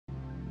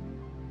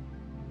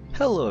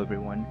Hello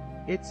everyone,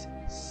 it's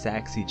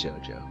Saxy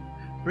Jojo,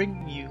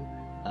 bringing you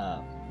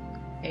a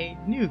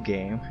new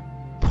game,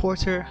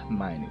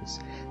 Porterminus.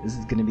 This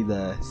is going to be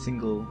the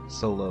single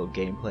solo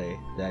gameplay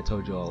that I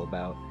told you all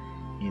about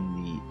in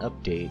the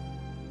update.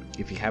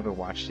 If you haven't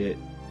watched it,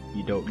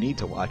 you don't need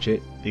to watch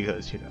it,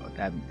 because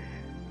that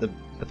the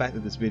fact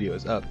that this video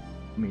is up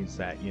means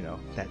that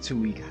that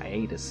 2-week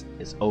hiatus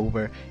is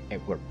over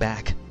and we're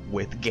back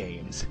with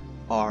games.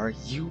 Are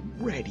you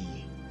ready?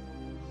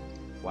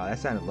 Wow, that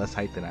sounded less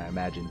hype than I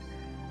imagined.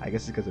 I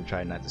guess it's because I'm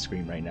trying not to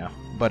scream right now.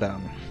 But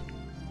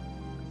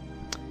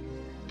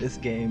this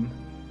game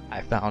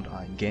I found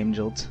on Game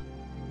Jolt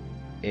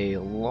a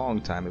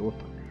long time ago.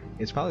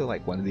 It's probably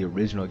like one of the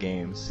original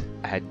games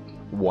I had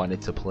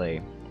wanted to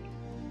play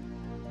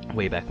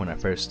way back when I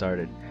first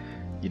started.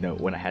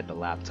 When I had the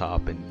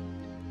laptop and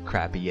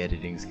crappy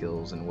editing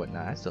skills and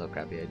whatnot. I still have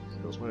crappy editing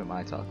skills. What am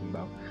I talking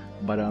about?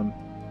 But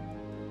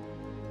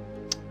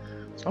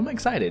so I'm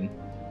excited.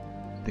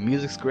 The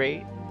music's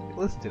great.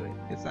 Listen to it.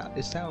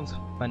 It sounds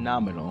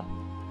phenomenal,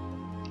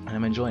 and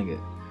I'm enjoying it.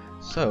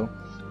 So,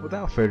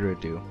 without further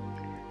ado,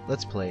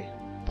 let's play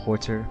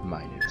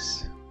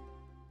Porterminus.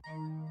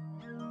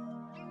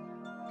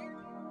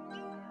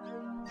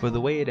 For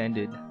the way it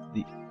ended,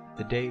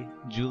 the day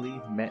Julie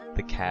met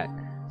the cat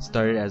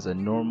started as a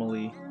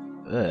normally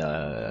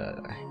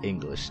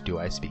English. Do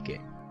I speak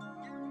it?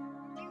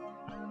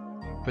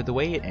 For the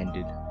way it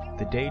ended,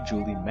 the day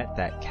Julie met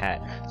that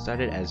cat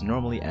started as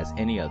normally as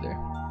any other.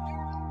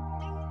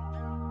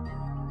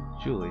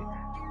 Julie,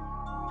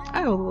 I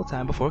have a little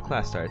time before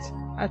class starts.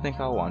 I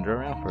think I'll wander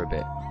around for a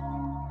bit.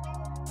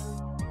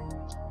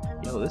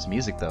 Yo, this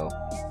music though.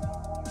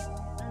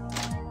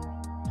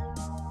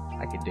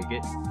 I can dig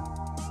it.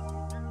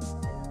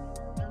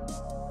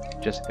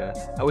 Jessica,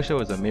 I wish there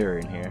was a mirror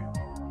in here.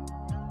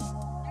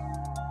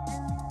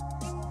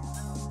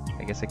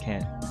 I guess I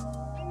can't.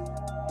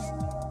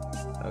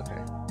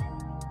 Okay.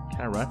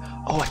 Can I run?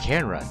 Oh, I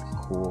can run.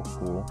 Cool,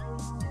 cool.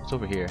 What's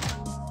over here?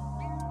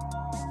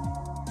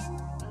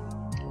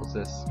 What's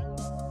this?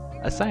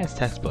 A science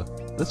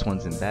textbook. This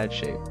one's in bad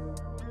shape.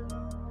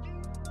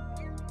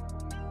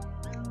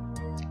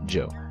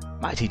 Joe,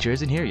 my teacher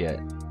isn't here yet.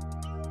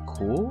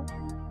 Cool.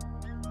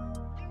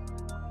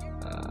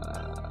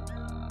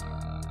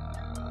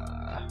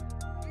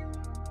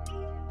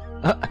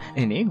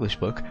 An English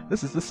book?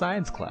 This is the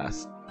science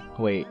class.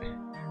 Wait.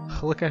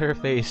 Look at her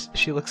face.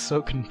 She looks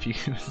so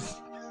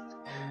confused.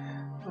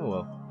 Oh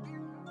well.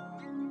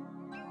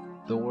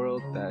 The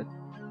world, that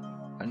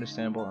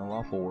understandable and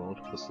lawful world,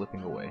 was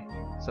slipping away.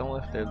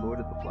 Someone left their Lord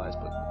of the Flies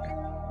book there.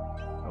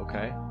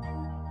 Okay.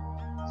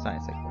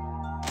 Science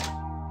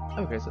textbook.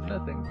 Okay, so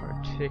nothing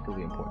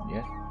particularly important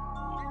yet.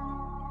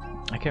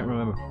 I can't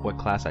remember what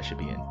class I should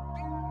be in.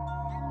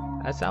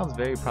 That sounds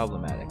very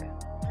problematic.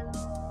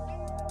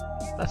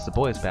 That's the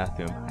boys'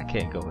 bathroom. I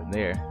can't go in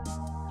there.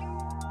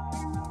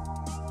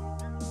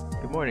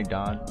 Good morning,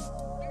 Don.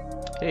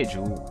 Hey,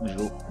 Jules.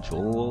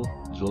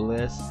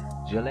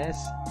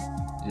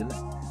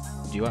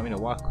 Do you want me to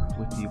walk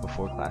with you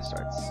before class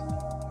starts?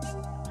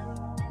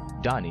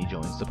 Donnie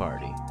joins the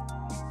party.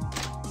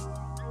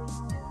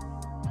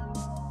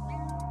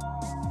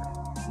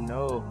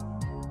 No.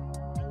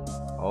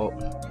 Oh,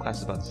 class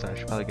is about to start. I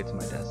should probably get to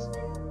my desk.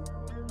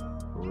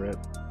 Rip.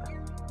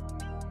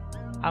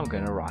 I'm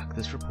gonna rock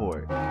this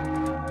report.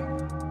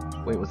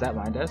 Wait, was that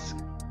my desk?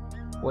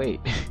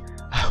 Wait,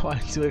 I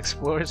wanted to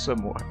explore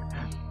some more.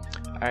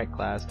 Alright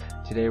class,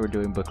 today we're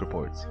doing book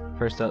reports.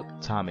 First up,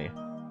 Tommy.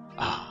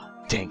 Ah,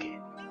 dang it.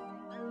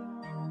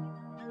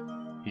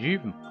 Did you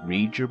even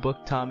read your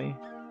book, Tommy?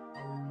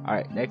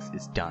 Alright, next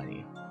is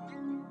Donnie,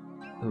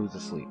 who's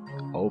asleep.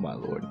 Oh my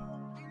lord.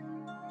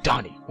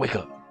 Donnie, wake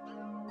up!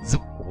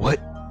 What?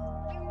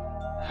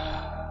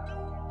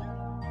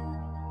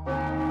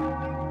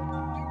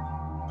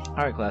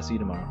 Alright class, see you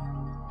tomorrow.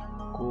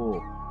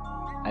 Cool.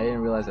 I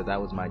didn't realize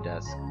that was my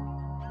desk.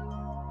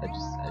 I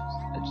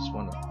just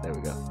wanna, there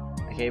we go.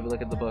 I can't even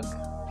look at the book.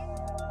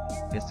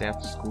 Guess I have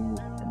to school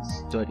and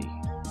study.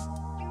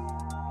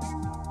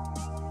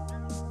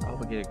 I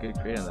hope I get a good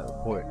grade on that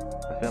report.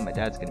 I feel my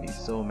dad's gonna be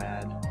so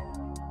mad.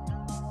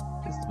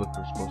 This is the book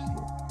we're supposed to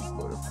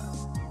load up.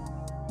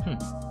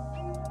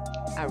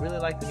 I really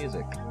like the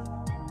music.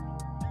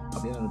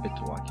 I'll be on a bit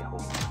to walk you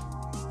home.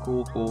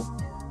 Cool, cool.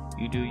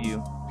 You do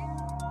you.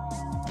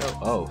 No,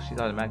 oh, she's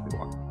automatically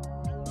walking.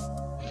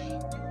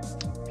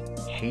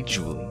 Hey,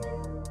 Julie.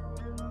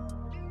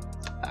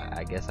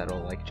 I guess I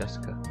don't like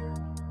Jessica.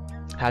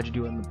 How'd you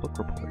do on the book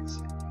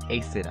reports?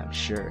 Aced it, I'm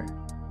sure.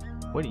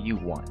 What do you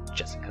want,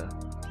 Jessica?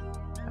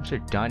 I'm sure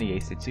Donnie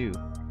aced it too.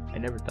 I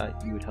never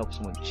thought you would help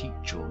someone cheat,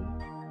 Julie.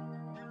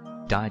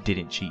 Don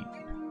didn't cheat.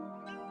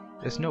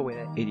 There's no way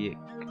that idiot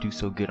could do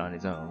so good on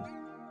his own. ...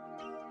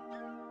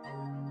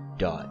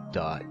 Go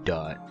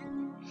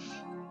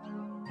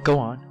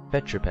on,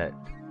 bet your pet.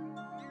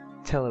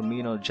 Tell him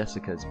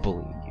Jessica's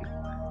bullying you.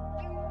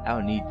 I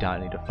don't need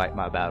Donnie to fight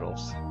my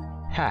battles.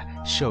 Ha!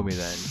 Show me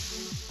then.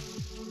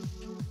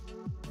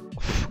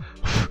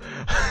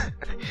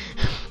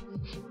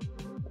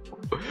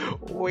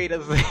 Wait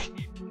a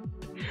second.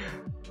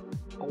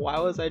 Why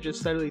was I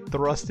just suddenly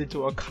thrust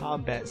into a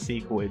combat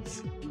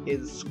sequence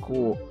in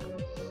school?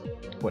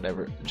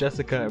 Whatever.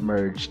 Jessica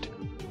emerged.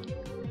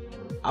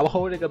 I'm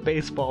holding a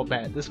baseball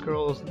bat. This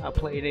girl's not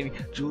playing any.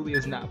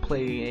 Julia's not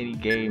playing any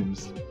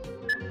games.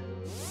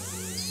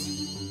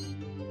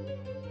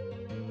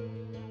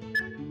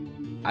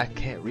 I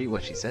can't read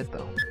what she said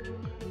though.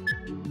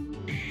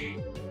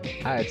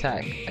 I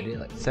attack. I did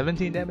like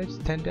 17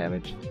 damage, 10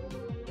 damage.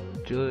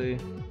 Julia,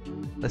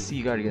 let's see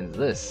you guard against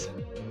this.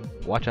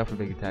 Watch out for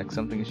big attacks.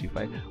 Some things you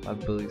fight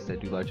have abilities that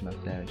do large amounts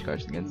of damage.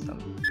 Guards against them.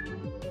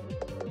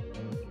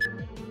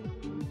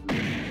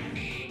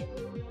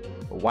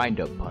 A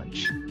wind-up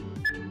punch.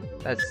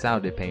 That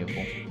sounded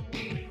painful.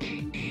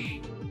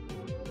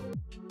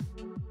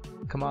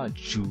 Come on,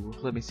 Jewel.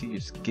 Let me see your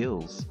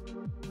skills.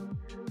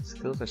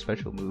 Skills are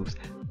special moves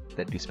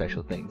that do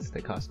special things.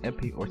 They cost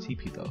MP or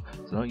TP though,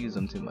 so don't use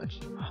them too much.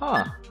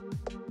 Huh.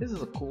 This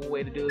is a cool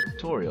way to do a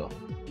tutorial.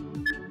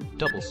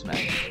 Double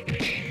smash.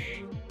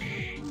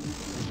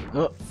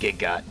 Oh, get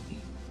got.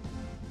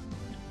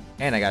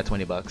 And I got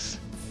 20 bucks.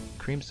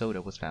 Cream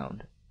soda was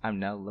found. I'm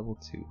now level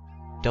 2.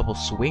 Double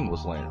swing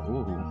was learned.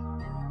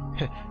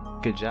 Ooh.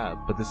 Good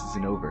job, but this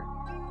isn't over.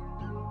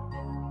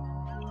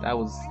 That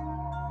was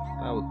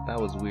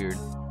weird.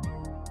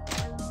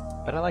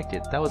 But I liked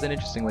it. That was an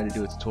interesting way to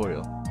do a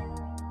tutorial.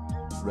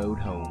 Road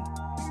home.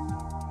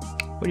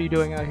 What are you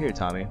doing out here,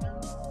 Tommy?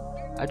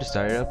 I just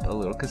started up a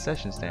little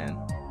concession stand.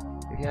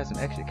 If you have some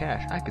extra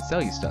cash, I could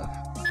sell you stuff.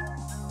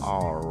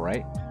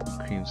 Alright.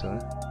 Cream soda.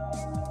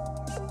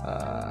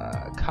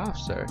 Cough,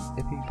 sir.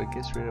 If he but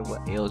gets rid of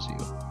what ails you.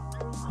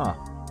 Huh.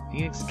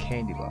 Phoenix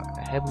candy bar.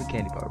 A heavenly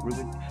candy bar.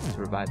 Ruben to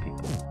revive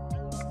people.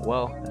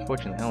 Well,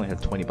 unfortunately, I only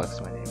have 20 bucks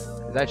to my name.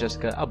 Is that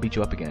Jessica? I'll beat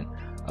you up again.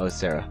 Oh,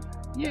 Sarah.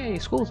 Yay,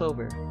 school's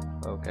over.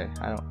 Okay,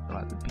 I don't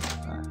have to beat.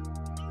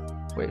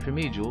 Wait for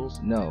me,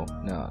 Jules. No.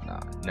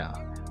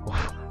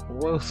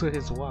 What's with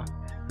his walk?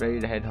 Ready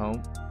to head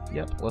home?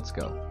 Yep, let's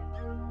go.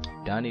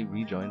 Donnie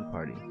rejoined the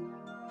party.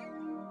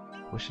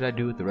 What should I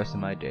do with the rest of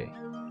my day?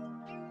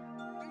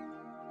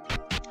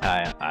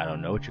 I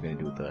don't know what you're gonna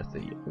do with the rest of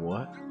the year.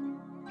 What?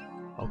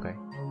 Okay.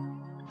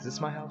 Is this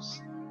my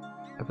house?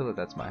 I feel like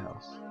that's my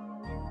house.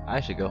 I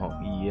should go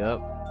home.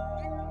 Yup.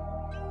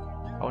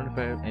 I wonder if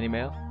I have any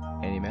mail?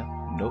 Any mail?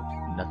 Nope,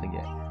 nothing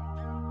yet.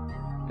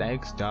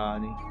 Thanks,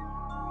 Donnie.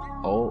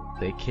 Oh,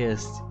 they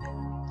kissed.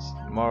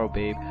 Tomorrow,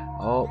 babe.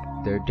 Oh,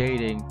 they're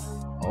dating.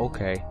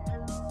 Okay.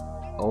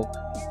 Oh,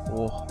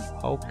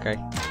 okay.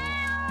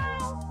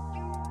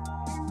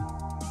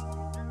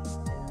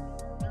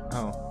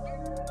 Oh.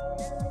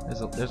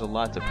 There's a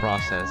lot to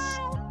process.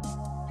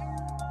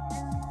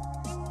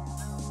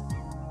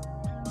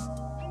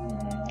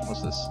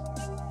 What's this?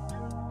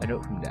 A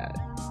note from Dad.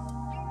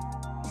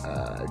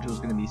 Jules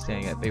gonna be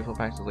staying at baseball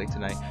practice late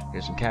tonight.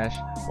 Here's some cash.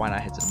 Why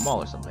not head to the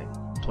mall or something?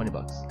 20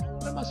 bucks.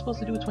 What am I supposed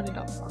to do with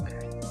 $20?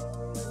 Okay.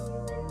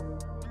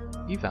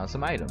 You found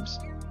some items.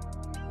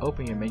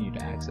 Open your menu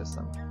to access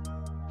them.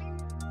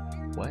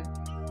 What?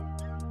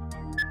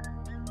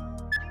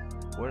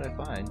 What did I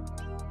find?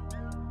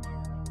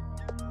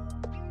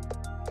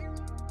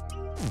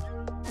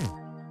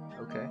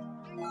 Okay.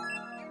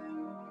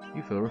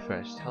 You feel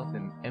refreshed. Health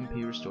and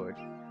MP restored.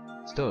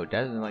 Still,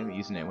 Dad doesn't like me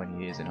using it when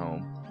he isn't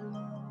home.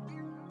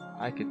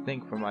 I could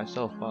think for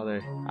myself,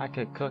 Father. I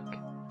could cook.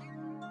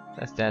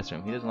 That's Dad's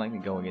room. He doesn't like me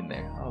going in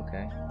there.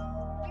 Okay.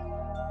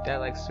 Dad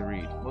likes to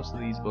read. Most of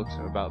these books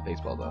are about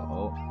baseball, though.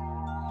 Oh.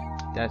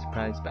 Dad's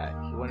prize bag.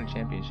 He won a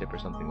championship or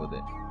something with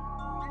it.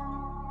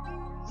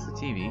 It's the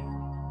TV.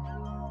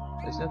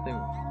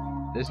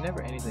 There's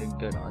never anything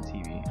good on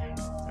TV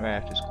right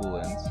after school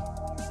ends.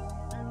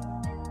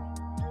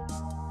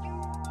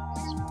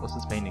 What's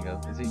this painting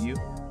of? Is it you?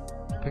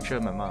 Picture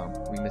of my mom.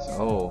 We miss.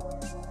 Oh,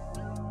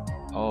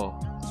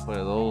 it's one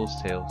of those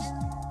tales.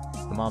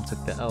 The mom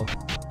took the L.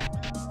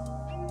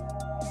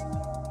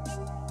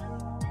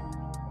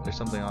 There's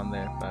something on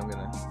there, but I'm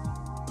gonna.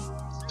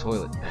 It's a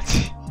toilet.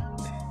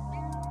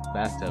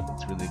 Bathtub.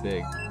 It's really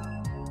big.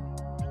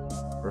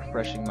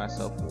 Refreshing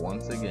myself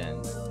once again.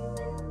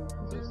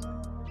 What's this?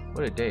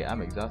 What a day.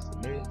 I'm exhausted.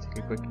 Maybe I'll take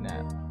a quick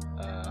nap.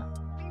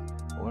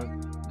 Or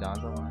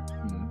Don's online?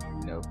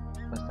 Nope.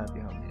 Must not be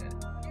home yet.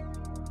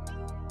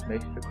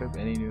 Make sure to equip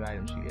any new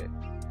items you get.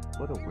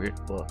 What a weird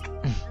book.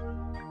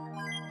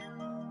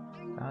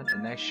 Found a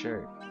nice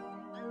shirt.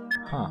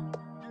 Huh.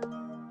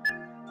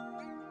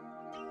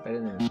 Better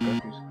than the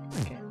Scorpius.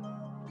 I can't.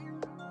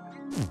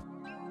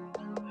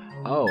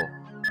 Oh,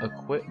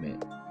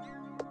 equipment.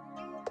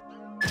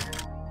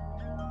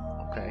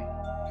 Okay.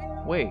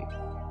 Wait,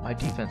 my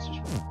defense is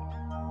wrong.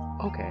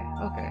 Okay.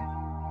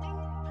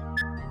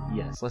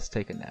 Yes, let's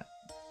take a nap.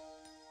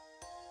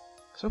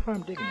 So far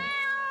I'm digging it.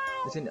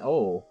 It's in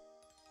oh,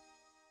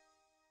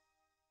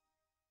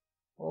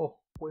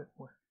 wait.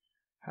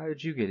 How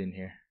did you get in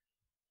here?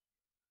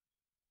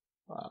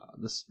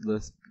 The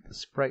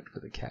sprite for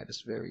the cat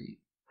is very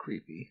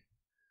creepy.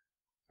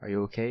 Are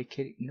you okay,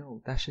 kitty?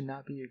 No, that should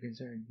not be your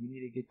concern. You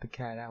need to get the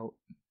cat out.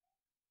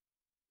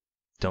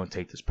 Don't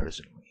take this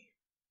personally.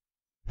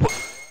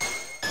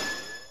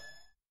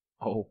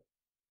 Oh.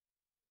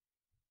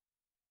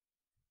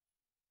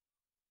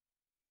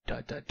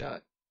 Dot dot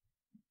dot.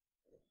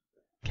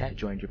 Cat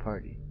joined your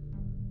party.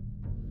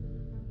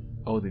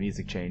 Oh, the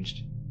music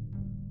changed.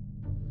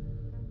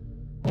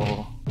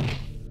 Oh.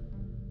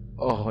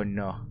 Oh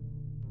no.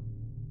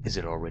 Is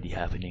it already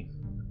happening?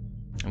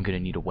 I'm gonna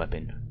need a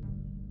weapon.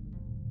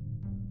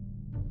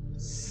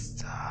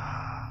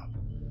 Stop.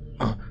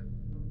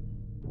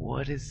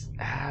 What is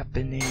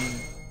happening?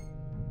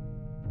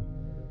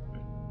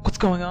 What's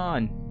going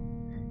on?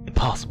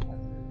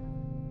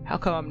 Impossible. How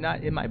come I'm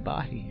not in my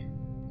body?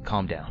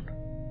 Calm down.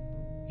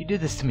 You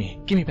did this to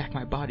me. Give me back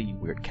my body, you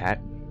weird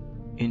cat.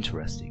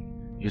 Interesting.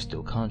 You're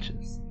still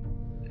conscious.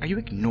 Are you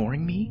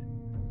ignoring me?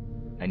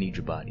 I need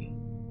your body.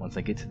 Once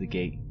I get to the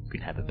gate, you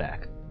can have it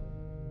back.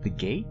 The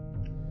gate?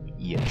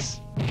 Yes.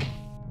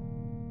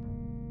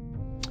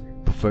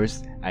 But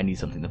first, I need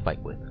something to fight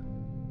with.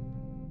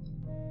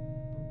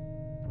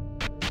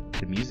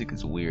 The music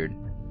is weird.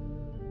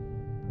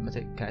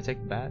 Can I take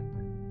the bat?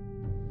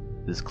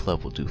 This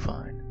club will do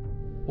fine.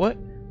 What?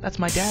 That's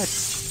my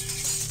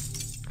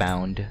dad's.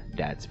 Found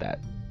dad's bat.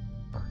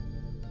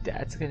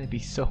 Dad's gonna be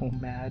so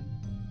mad.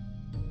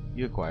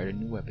 You acquired a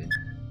new weapon.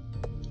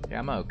 Yeah,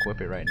 I'm gonna equip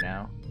it right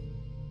now.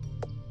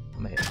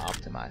 I'm gonna hit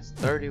optimize.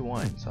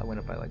 31, so I went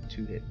up by like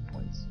 2 hit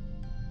points.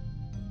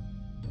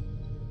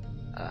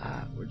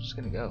 We're just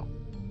gonna go.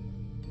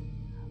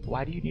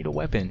 Why do you need a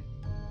weapon?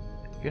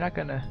 You're not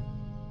gonna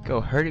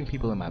go hurting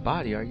people in my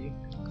body, are you?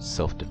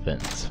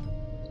 Self-defense.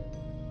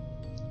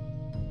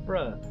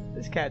 Bruh,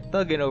 this cat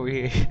thugging over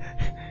here.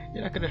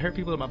 You're not gonna hurt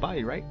people in my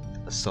body, right?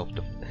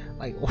 Self-defense.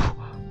 Like,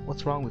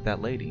 what's wrong with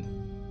that lady?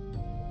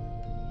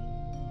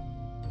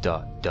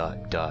 Dot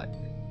dot dot.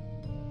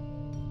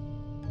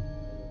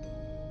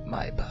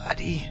 My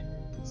body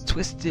is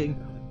twisting,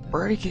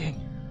 breaking.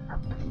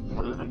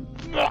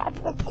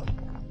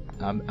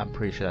 I'm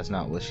pretty sure that's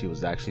not what she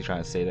was actually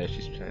trying to say there.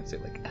 She's trying to say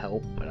like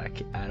help, but I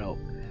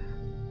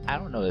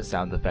don't know the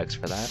sound effects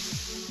for that.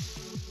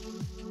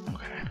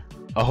 Okay.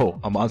 Oh,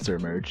 a monster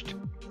emerged.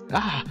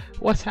 Ah,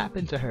 what's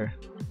happened to her?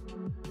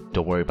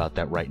 Don't worry about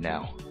that right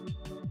now.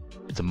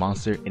 It's a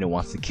monster and it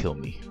wants to kill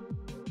me.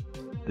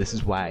 This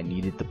is why I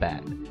needed the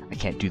bat. I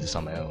can't do this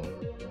on my own.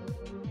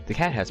 The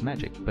cat has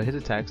magic, but his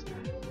attacks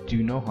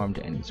do no harm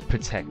to enemies.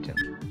 Protect him.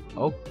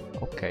 Oh,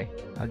 okay.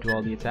 I'll do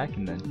all the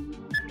attacking then.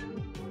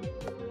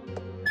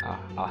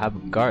 I'll have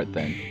him guard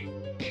then.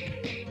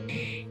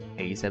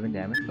 87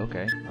 damage.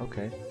 Okay,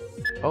 okay.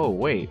 Oh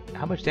wait,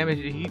 how much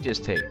damage did he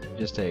just take?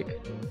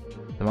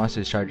 The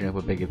monster is charging up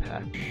a big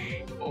attack.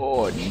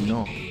 Oh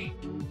no.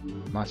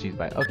 Monster used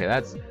bite. Okay,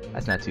 that's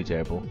not too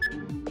terrible.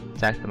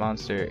 Attack the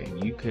monster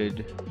and you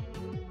could.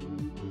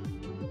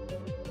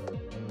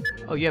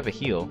 Oh, you have a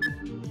heal.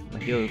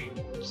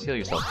 Just heal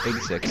yourself.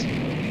 86.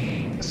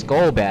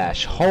 Skull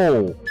bash.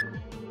 Ho!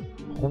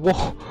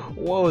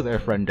 Whoa there,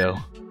 friendo.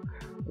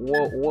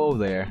 Whoa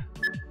there.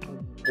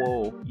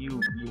 Whoa,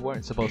 you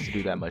weren't supposed to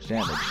do that much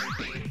damage.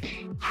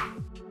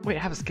 Wait, I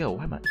have a skill.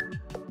 Why am I?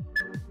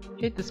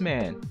 Hit this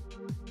man.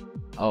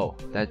 Oh,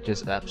 that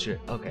just sure.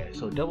 Okay,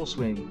 so double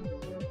swing.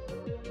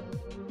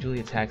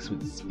 Julie attacks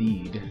with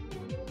speed.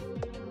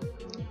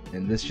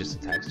 And this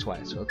just attacks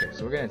twice. Okay,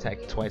 so we're gonna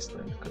attack twice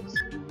then, because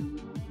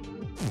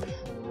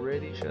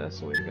pretty sure that's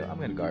the way to go. I'm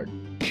gonna guard.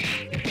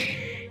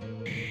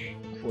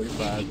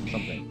 45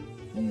 something.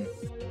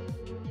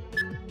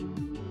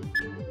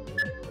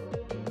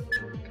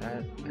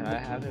 Can I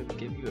have him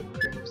give you a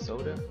cream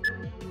soda?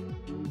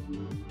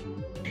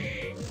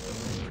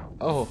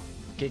 Oh,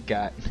 get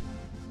got.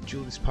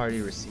 Julie's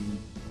party was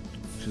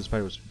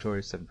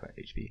victorious, 75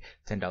 HP,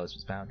 $10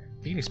 was found.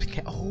 Phoenix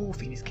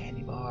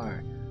candy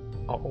bar.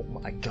 Oh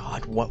my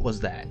god, what was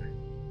that?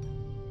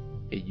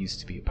 It used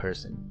to be a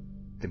person.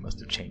 They must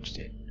have changed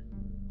it.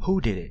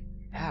 Who did it?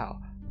 How?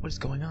 What is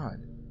going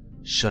on?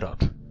 Shut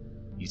up.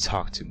 You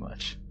talk too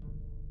much. ...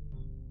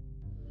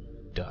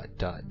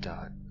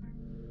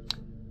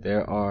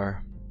 There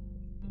are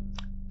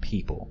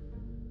people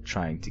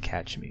trying to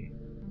catch me.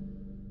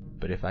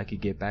 But if I could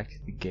get back to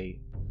the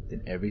gate,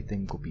 then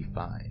everything will be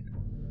fine.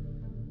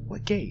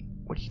 What gate?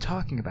 What are you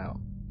talking about?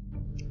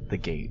 The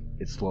gate.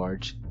 It's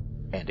large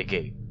and a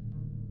gate.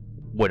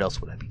 What else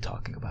would I be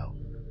talking about?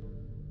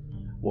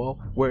 Well,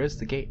 where is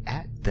the gate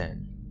at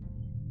then?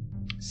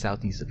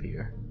 Southeast of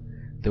here.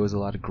 There was a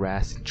lot of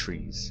grass and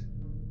trees.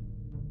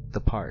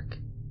 The park.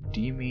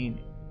 Do you mean...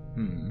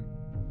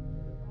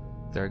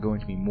 There are going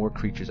to be more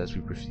creatures as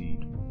we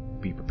proceed.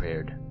 Be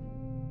prepared.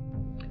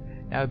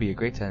 Now would be a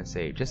great time to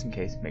save, just in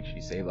case. Make sure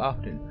you save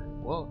often.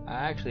 Well, I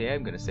actually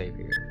am going to save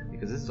here,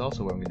 because this is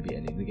also where I'm going to be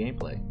ending the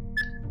gameplay.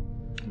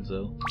 And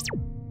so,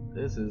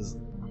 this is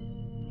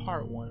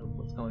part 1 of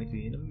what's going to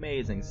be an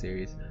amazing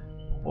series,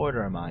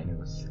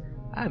 Porterminus.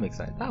 I'm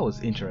excited. That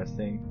was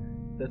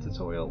interesting. The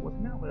tutorial was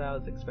not what I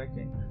was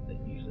expecting. Like,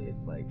 usually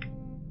it's like,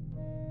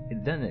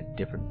 it's done in a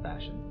different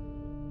fashion.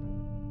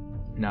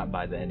 Not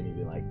by the enemy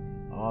being like,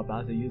 oh,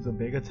 about to use a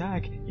big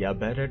attack, you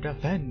better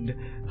defend.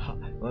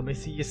 Let me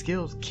see your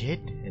skills, kid.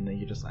 And then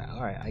you're just like,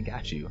 alright, I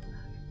got you.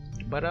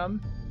 But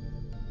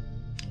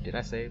did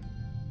I save?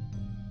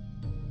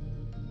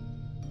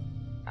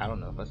 I don't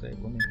know if I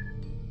saved. Let me.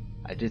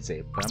 I did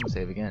save, but I'm gonna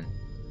save again.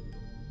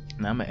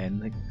 And I'm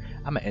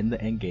gonna end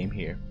the end game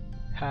here.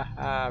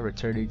 Haha,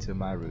 returning to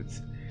my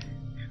roots.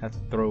 That's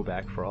a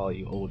throwback for all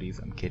you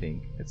oldies. I'm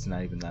kidding. It's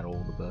not even that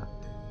old of a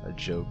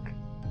joke.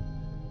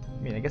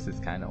 I mean, I guess it's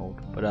kind of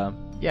old, but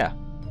yeah.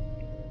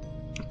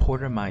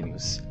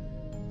 Porterminus.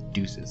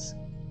 Deuces.